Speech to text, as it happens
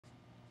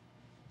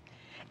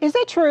Is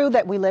it true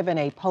that we live in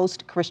a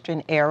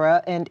post-Christian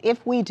era? And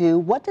if we do,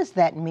 what does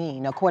that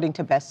mean? According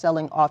to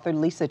best-selling author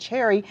LeSEA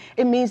Cherry,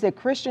 it means that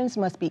Christians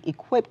must be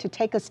equipped to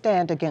take a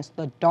stand against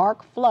the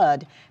dark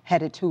flood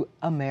headed to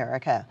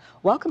America.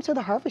 Welcome to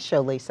the Harvest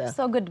Show, LeSEA.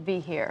 So good to be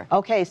here.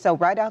 Okay, so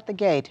right out the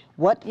gate,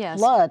 what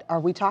flood are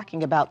we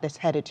talking about that's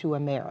headed to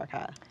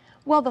America?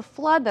 Well, the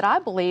flood that I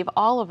believe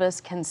all of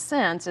us can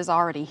sense is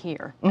already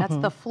here. That's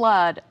the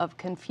flood of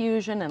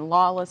confusion and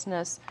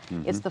lawlessness.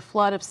 It's the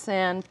flood of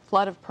sin,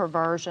 flood of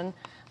perversion,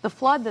 the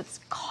flood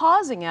that's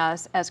causing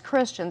us as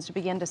Christians to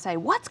begin to say,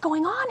 what's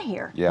going on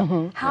here?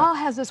 How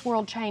has this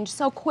world changed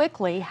so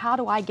quickly? How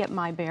do I get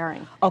my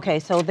bearing? Okay,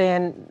 so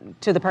then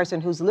to the person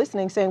who's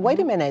listening saying, wait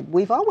a minute,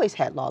 we've always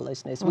had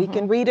lawlessness. We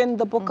can read in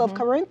the book of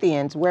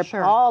Corinthians where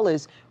Paul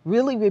is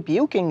really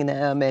rebuking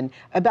them and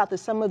about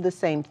some of the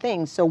same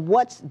things. So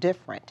what's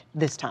different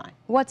this time?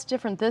 What's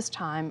different this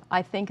time,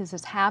 I think,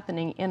 is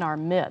happening in our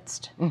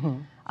midst.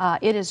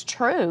 It is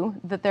true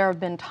that there have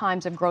been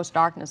times of gross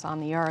darkness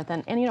on the earth.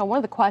 And you know, one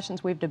of the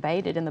questions we've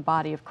debated in the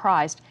body of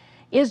Christ,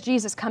 is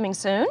Jesus coming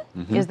soon?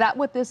 Is that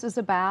what this is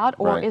about?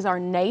 Or is our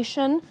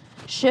nation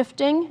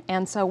shifting?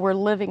 And so we're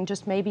living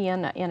just maybe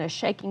in a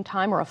shaking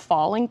time or a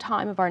falling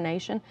time of our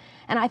nation.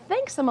 And I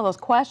think some of those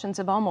questions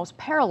have almost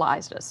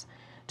paralyzed us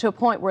to a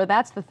point where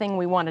that's the thing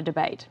we want to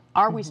debate.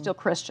 Are we still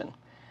Christian?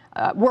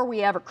 Were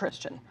we ever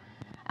Christian?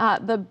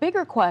 The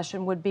bigger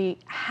question would be,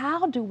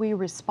 how do we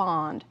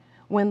respond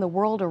when the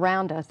world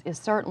around us is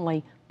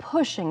certainly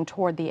pushing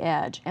toward the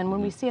edge, and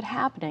when we see it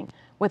happening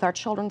with our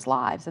children's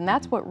lives? And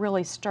that's what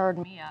really stirred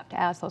me up to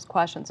ask those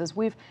questions. As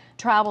we've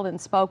traveled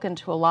and spoken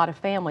to a lot of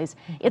families,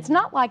 it's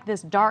not like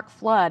this dark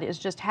flood is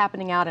just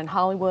happening out in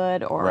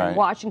Hollywood or in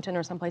Washington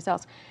or someplace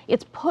else.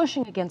 It's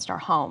pushing against our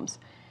homes.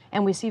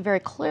 And we see very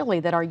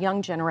clearly that our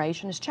young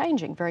generation is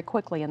changing very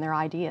quickly in their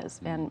ideas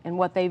and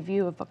what they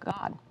view of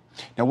God.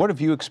 Now, what have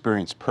you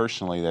experienced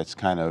personally that's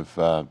kind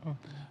of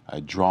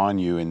drawn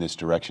you in this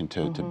direction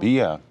to be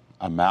a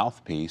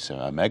mouthpiece,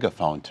 a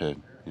megaphone to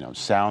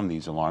sound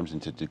these alarms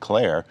and to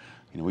declare,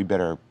 we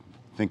better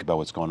think about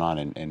what's going on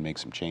and make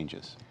some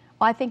changes?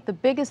 Well, I think the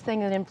biggest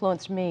thing that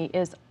influenced me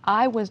is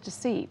I was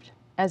deceived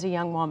as a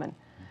young woman.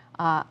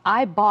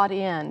 I bought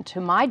into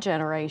my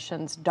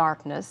generation's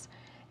darkness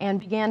and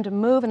began to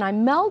move, and I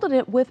melded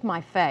it with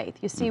my faith.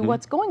 You see,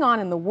 what's going on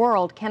in the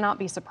world cannot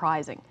be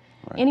surprising.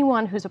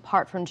 Anyone who's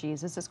apart from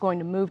Jesus is going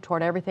to move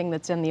toward everything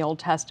that's in the Old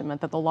Testament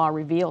that the law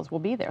reveals will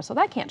be there. So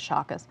that can't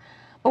shock us.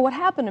 But what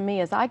happened to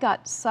me is I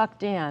got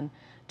sucked in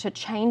to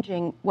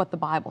changing what the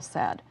Bible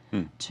said,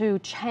 to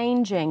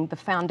changing the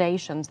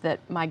foundations that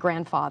my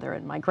grandfather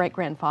and my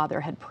great-grandfather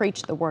had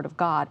preached the Word of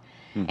God.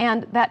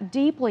 And that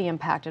deeply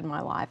impacted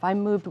my life. I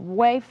moved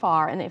way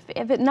far, and if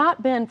it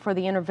not been for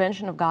the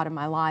intervention of God in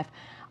my life,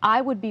 I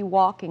would be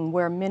walking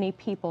where many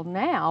people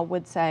now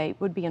would say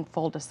would be in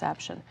full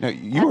deception. Now,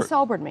 that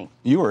sobered me.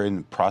 You were in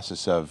the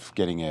process of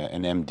getting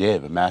an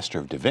MDiv, a Master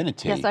of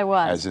Divinity. Yes, I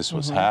was. As this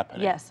was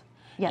happening. Yes,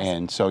 yes.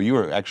 And so you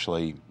were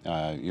actually,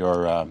 I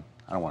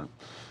don't want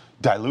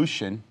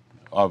dilution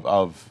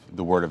of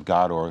the Word of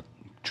God or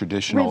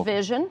traditional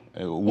revision.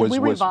 We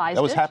revised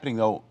that was happening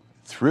though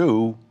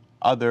through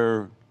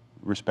other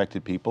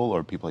respected people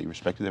or people that you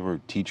respected. There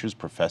were teachers,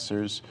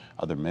 professors,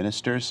 other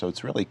ministers. So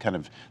it's really kind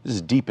of, this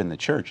is deep in the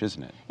church,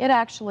 isn't it? It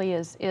actually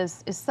is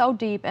so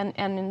deep, and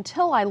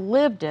until I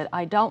lived it,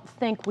 I don't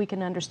think we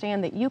can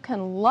understand that you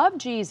can love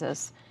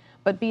Jesus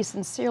but be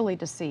sincerely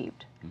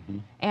deceived.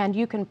 And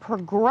you can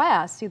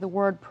progress, see the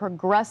word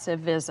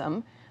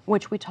progressivism,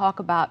 which we talk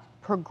about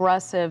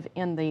progressive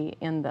in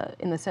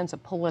the sense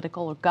of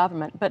political or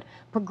government, but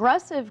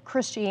progressive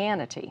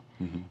Christianity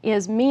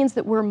means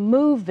that we're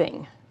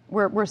moving.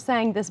 We're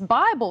saying this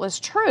Bible is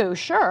true,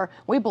 sure,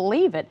 we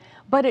believe it,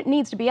 but it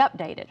needs to be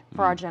updated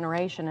for our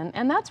generation.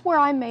 And that's where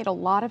I made a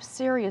lot of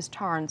serious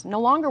turns. No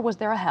longer was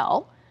there a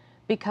hell,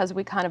 because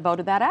we kind of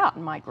voted that out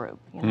in my group.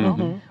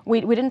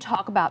 We didn't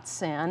talk about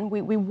sin.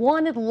 We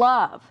wanted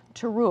love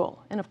to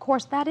rule. And of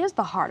course, that is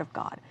the heart of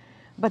God.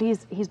 But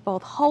he's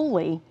both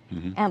holy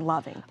and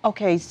loving.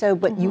 Okay, so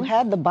but you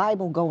had the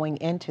Bible going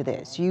into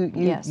this.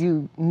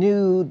 You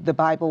knew the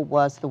Bible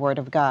was the Word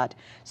of God.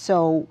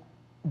 So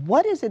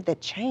what is it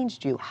that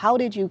changed you? How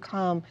did you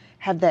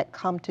have that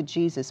come to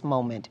Jesus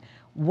moment?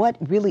 What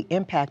really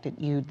impacted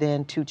you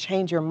then to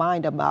change your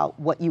mind about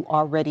what you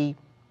already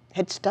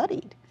had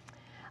studied?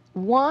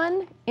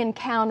 One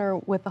encounter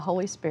with the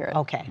Holy Spirit.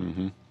 Okay.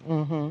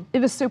 It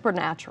was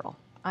supernatural.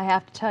 I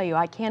have to tell you,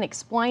 I can't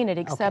explain it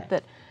except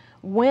that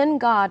when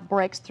God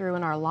breaks through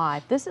in our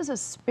life, this is a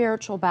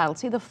spiritual battle.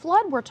 See, the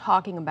flood we're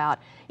talking about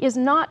is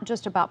not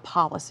just about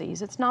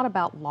policies. It's not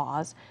about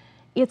laws.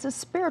 It's a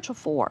spiritual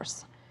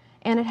force.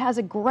 And it has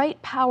a great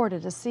power to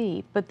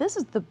deceive. But this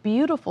is the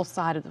beautiful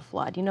side of the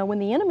flood. You know, when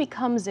the enemy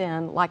comes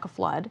in like a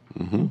flood,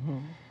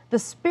 the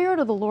Spirit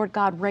of the Lord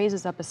God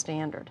raises up a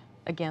standard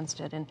against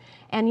it.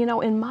 And you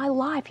know, in my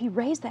life, He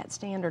raised that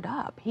standard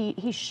up.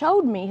 He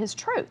showed me His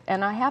truth.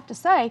 And I have to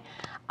say,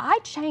 I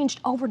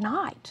changed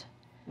overnight.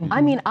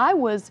 I mean, I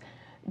was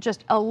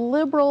just a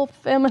liberal,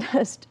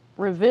 feminist,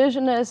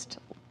 revisionist,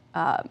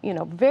 you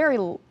know,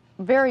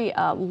 very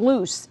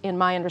loose in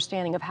my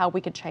understanding of how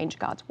we could change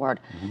God's Word.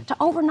 To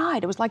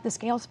overnight, it was like the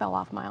scales fell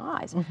off my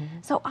eyes.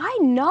 So I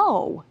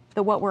know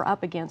that what we're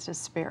up against is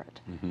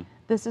spirit.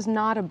 This is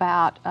not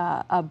about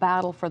a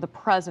battle for the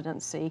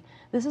presidency.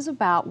 This is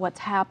about what's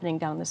happening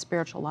down the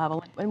spiritual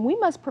level. And we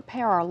must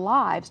prepare our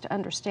lives to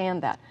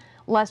understand that,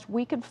 lest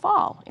we could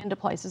fall into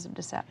places of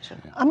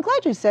deception. I'm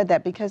glad you said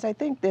that, because I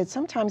think that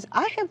sometimes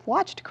I have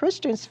watched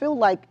Christians feel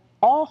like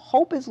all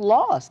hope is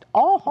lost,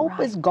 all hope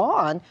is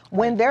gone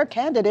when their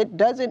candidate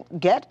doesn't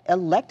get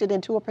elected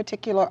into a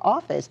particular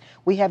office.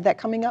 We have that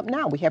coming up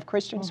now. We have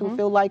Christians who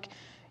feel like,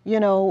 you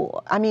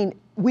know, I mean,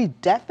 we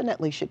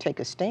definitely should take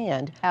a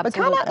stand, but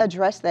kind of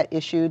address that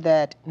issue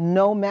that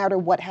no matter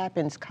what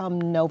happens come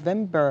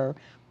November,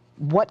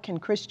 what can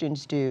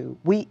Christians do?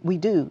 We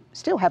do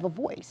still have a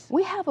voice.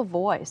 We have a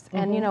voice,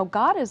 and you know,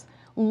 God is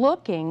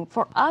looking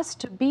for us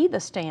to be the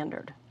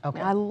standard. Now,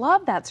 I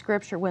love that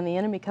scripture, when the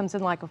enemy comes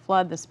in like a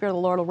flood, the Spirit of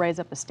the Lord will raise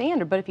up a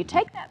standard. But if you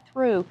take that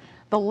through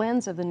the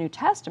lens of the New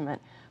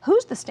Testament,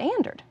 who's the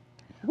standard?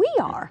 We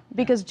are,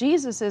 because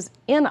Jesus is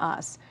in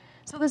us.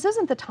 So this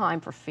isn't the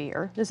time for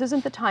fear. This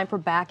isn't the time for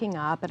backing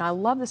up. And I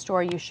love the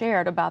story you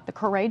shared about the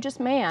courageous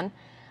man.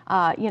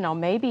 You know,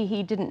 maybe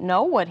he didn't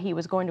know what he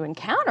was going to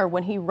encounter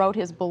when he wrote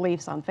his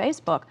beliefs on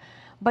Facebook.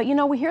 But you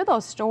know, we hear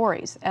those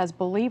stories as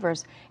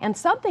believers, and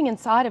something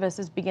inside of us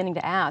is beginning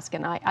to ask,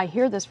 and I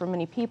hear this from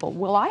many people,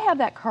 will I have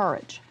that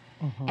courage?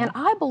 And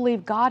I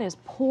believe God is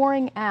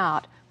pouring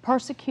out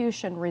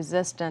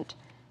persecution-resistant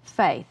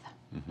faith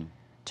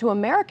to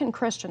American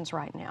Christians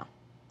right now.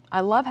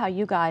 I love how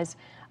you guys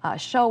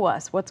show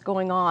us what's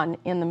going on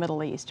in the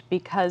Middle East,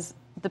 because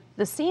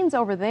the scenes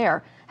over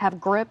there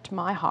have gripped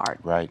my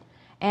heart.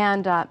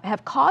 And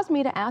have caused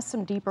me to ask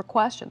some deeper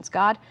questions.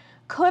 God,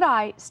 could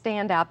I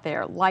stand out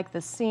there like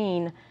the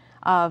scene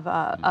of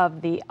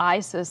the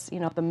ISIS, you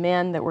know, the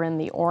men that were in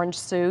the orange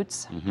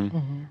suits?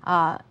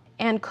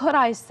 And could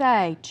I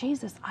say,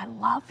 Jesus, I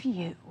love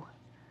you.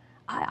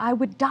 I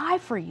would die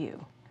for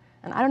you.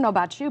 And I don't know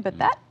about you, but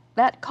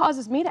that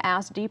causes me to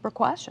ask deeper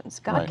questions.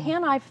 God,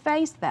 can I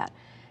face that?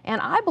 And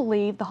I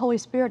believe the Holy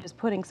Spirit is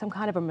putting some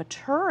kind of a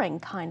maturing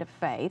kind of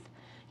faith.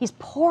 He's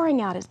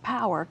pouring out His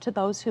power to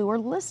those who are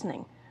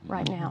listening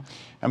right now.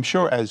 I'm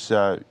sure as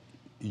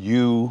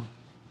you,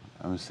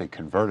 I would say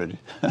converted,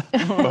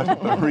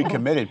 but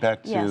recommitted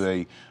back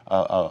to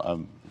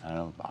I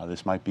don't know,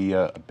 this might be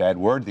a bad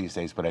word these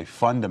days, but a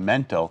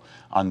fundamental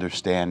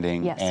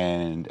understanding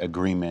and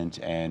agreement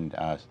and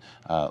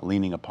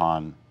leaning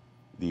upon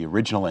the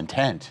original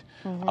intent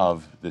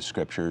of the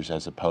Scriptures,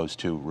 as opposed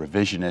to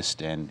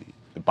revisionist and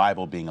the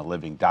Bible being a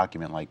living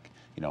document like,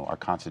 you know, our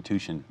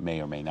Constitution may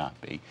or may not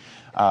be.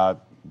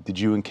 Did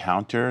you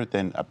encounter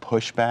then a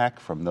pushback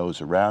from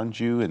those around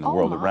you and the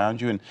world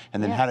around you, and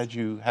then how did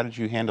you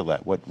handle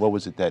that? What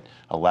was it that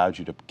allowed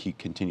you to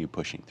continue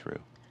pushing through?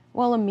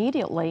 Well,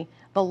 immediately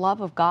the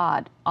love of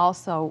God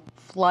also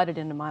flooded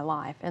into my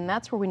life, and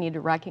that's where we need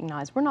to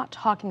recognize we're not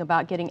talking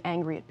about getting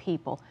angry at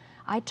people.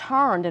 I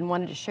turned and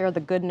wanted to share the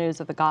good news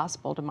of the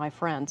gospel to my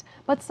friends,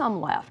 but some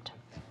left.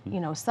 You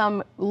know,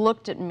 some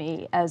looked at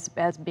me as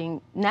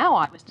being, now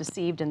I was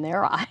deceived in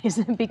their eyes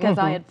because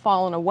I had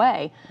fallen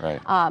away.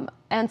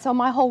 And so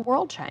my whole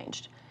world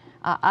changed.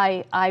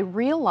 I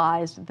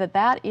realized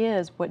that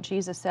is what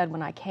Jesus said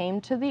when I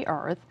came to the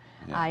earth.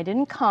 I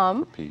didn't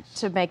come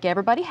to make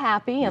everybody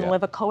happy and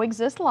live a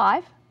coexist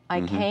life.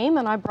 I came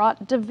and I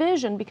brought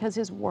division because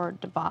His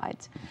Word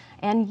divides.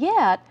 And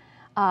yet,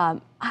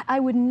 I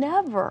would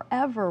never,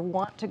 ever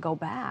want to go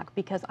back,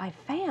 because I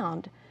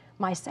found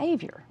my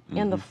Savior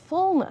in the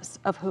fullness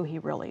of who He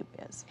really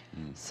is.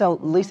 So,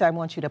 LeSEA, I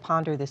want you to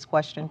ponder this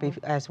question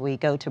as we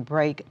go to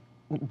break.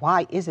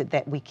 Why is it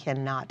that we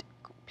cannot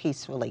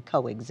peacefully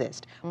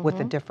coexist with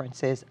the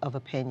differences of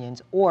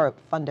opinions or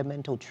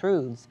fundamental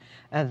truths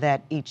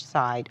that each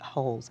side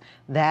holds?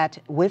 That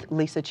with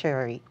LeSEA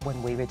Cherry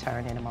when we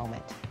return in a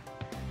moment.